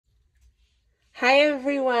Hi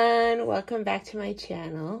everyone, welcome back to my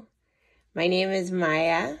channel. My name is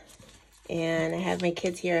Maya and I have my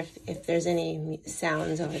kids here if there's any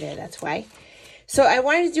sounds over there, that's why. So I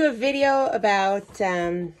wanted to do a video about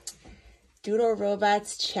Doodle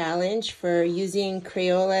Robot's challenge for using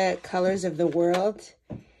Crayola Colors of the World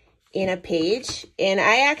in a page. And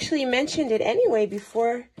I actually mentioned it anyway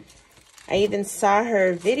before I even saw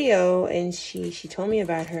her video, and she told me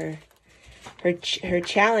about her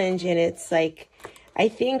challenge. And it's like, I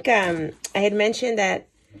think I had mentioned that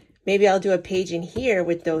maybe I'll do a page in here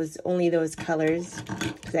with only those colors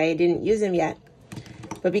because I didn't use them yet.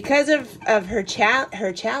 But because of her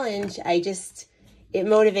challenge, it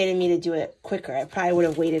motivated me to do it quicker. I probably would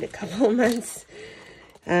have waited a couple of months.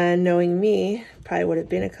 Knowing me, probably would have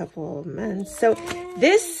been a couple of months. So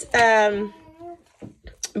this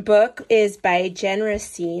book is by Jen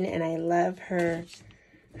Racine, and I love her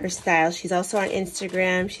style. She's also on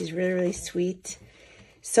Instagram. She's really, really sweet.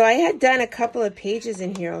 So I had done a couple of pages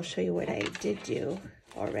in here. I'll show you what I did do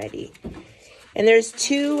already. And there's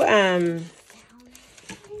two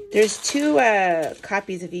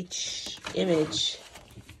copies of each image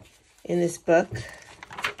in this book.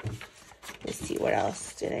 Let's see, what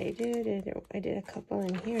else did I do? I did a couple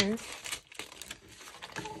in here.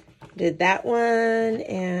 Did that one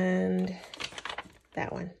and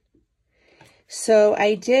that one. So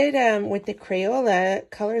I did, with the Crayola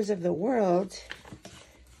Colors of the World,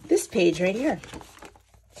 this page right here.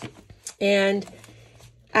 And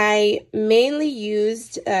I mainly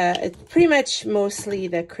used, pretty much mostly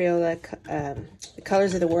the Crayola the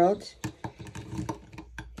Colors of the World.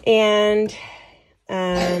 And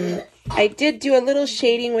I did do a little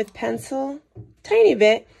shading with pencil, tiny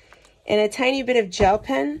bit, and a tiny bit of gel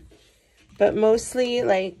pen. But mostly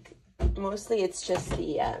it's just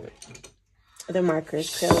the markers,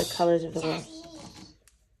 Crayola Colors of the World.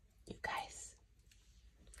 You guys.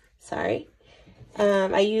 Sorry.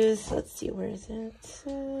 I use, let's see, where is it?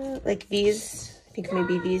 Like these, I think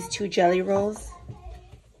maybe these two jelly rolls.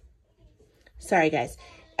 Sorry, guys.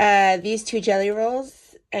 These two jelly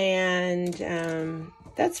rolls, and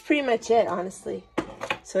that's pretty much it, honestly.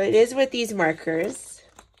 So it is with these markers.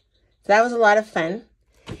 So that was a lot of fun.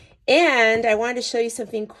 And I wanted to show you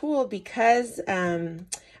something cool because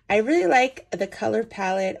I really like the color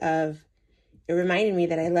palette of, it reminded me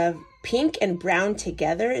that I love pink and brown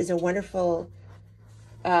together is a wonderful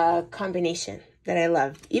combination that I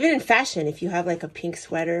love. Even in fashion, if you have like a pink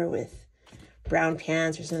sweater with brown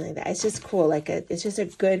pants or something like that, it's just cool. It's just a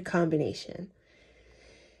good combination.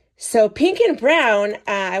 So pink and brown,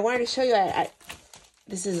 I wanted to show you,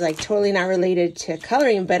 this is like totally not related to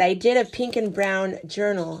coloring, but I did a pink and brown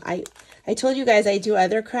journal. I told you guys I do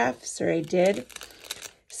other crafts, or I did.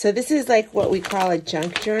 So this is like what we call a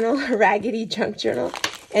junk journal, a raggedy junk journal.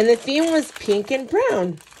 And the theme was pink and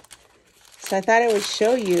brown. So I thought I would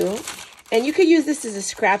show you. And you could use this as a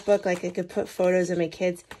scrapbook, like I could put photos of my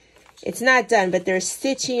kids. It's not done, but there's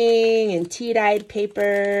stitching and tea-dyed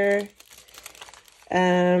paper.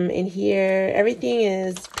 In here, everything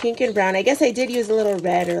is pink and brown. I guess I did use a little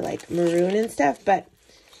red or like maroon and stuff, but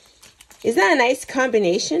isn't that a nice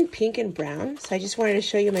combination, pink and brown? So I just wanted to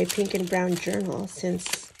show you my pink and brown journal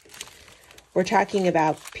since we're talking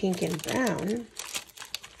about pink and brown.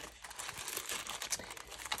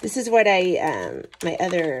 This is what my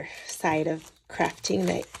other side of crafting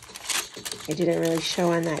that I didn't really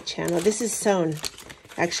show on that channel. This is sewn.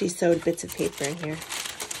 I actually sewed bits of paper in here.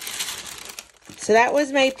 So that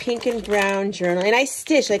was my pink and brown journal. And I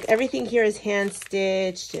stitched, like everything here is hand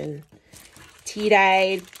stitched and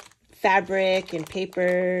tea-dyed fabric and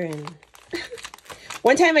paper. And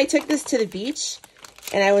one time I took this to the beach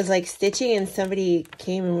and I was like stitching, and somebody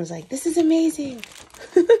came and was like, "This is amazing."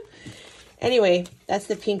 Anyway, that's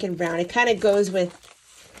the pink and brown. It kind of goes with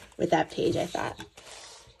that page, I thought.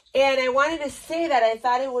 And I wanted to say that I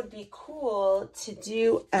thought it would be cool to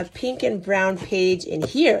do a pink and brown page in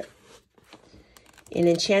here. In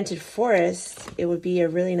Enchanted Forest, it would be a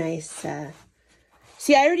really nice,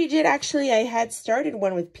 see, I already did, actually, I had started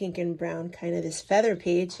one with pink and brown, kind of this feather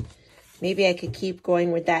page. Maybe I could keep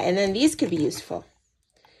going with that, and then these could be useful.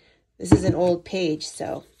 This is an old page,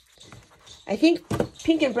 so I think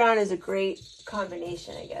pink and brown is a great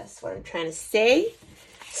combination, I guess, what I'm trying to say.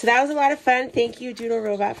 So that was a lot of fun. Thank you, Doodle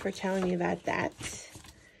Robot, for telling me about that.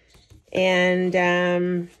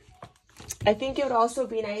 And, I think it would also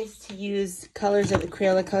be nice to use colors of the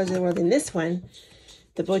Crayola Colors of the World in this one,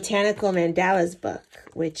 the Botanical Mandalas book,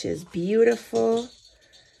 which is beautiful.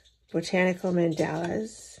 Botanical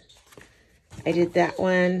Mandalas. I did that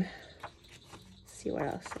one. Let's see what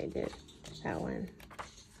else I did. That one.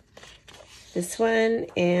 This one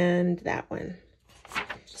and that one.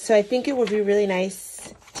 So I think it would be really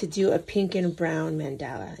nice to do a pink and brown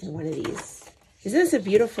mandala in one of these. Isn't this a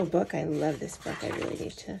beautiful book? I love this book. I really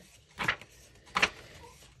need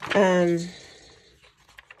to.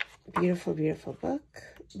 Beautiful, beautiful book.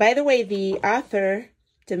 By the way, the author,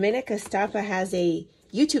 Dominica Stappa, has a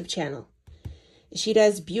YouTube channel. She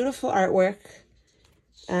does beautiful artwork.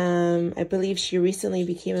 I believe she recently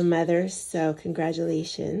became a mother, so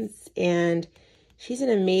congratulations. And she's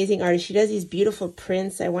an amazing artist. She does these beautiful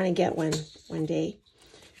prints. I want to get one day.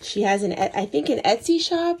 She has I think an Etsy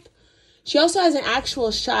shop. She also has an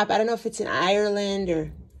actual shop. I don't know if it's in Ireland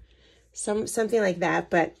or something like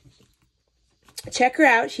that, but check her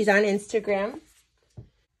out. She's on Instagram.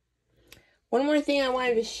 One more thing I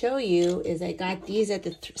wanted to show you is I got these at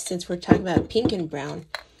since we're talking about pink and brown,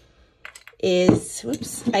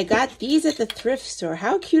 I got these at the thrift store.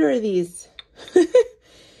 How cute are these?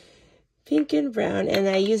 Pink and brown, and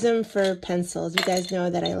I use them for pencils. You guys know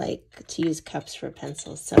that I like to use cups for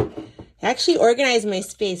pencils, so I actually organized my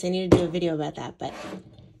space. I need to do a video about that, but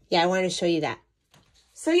yeah, I wanted to show you that.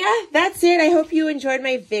 So yeah, that's it. I hope you enjoyed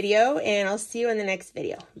my video, and I'll see you in the next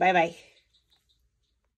video. Bye-bye.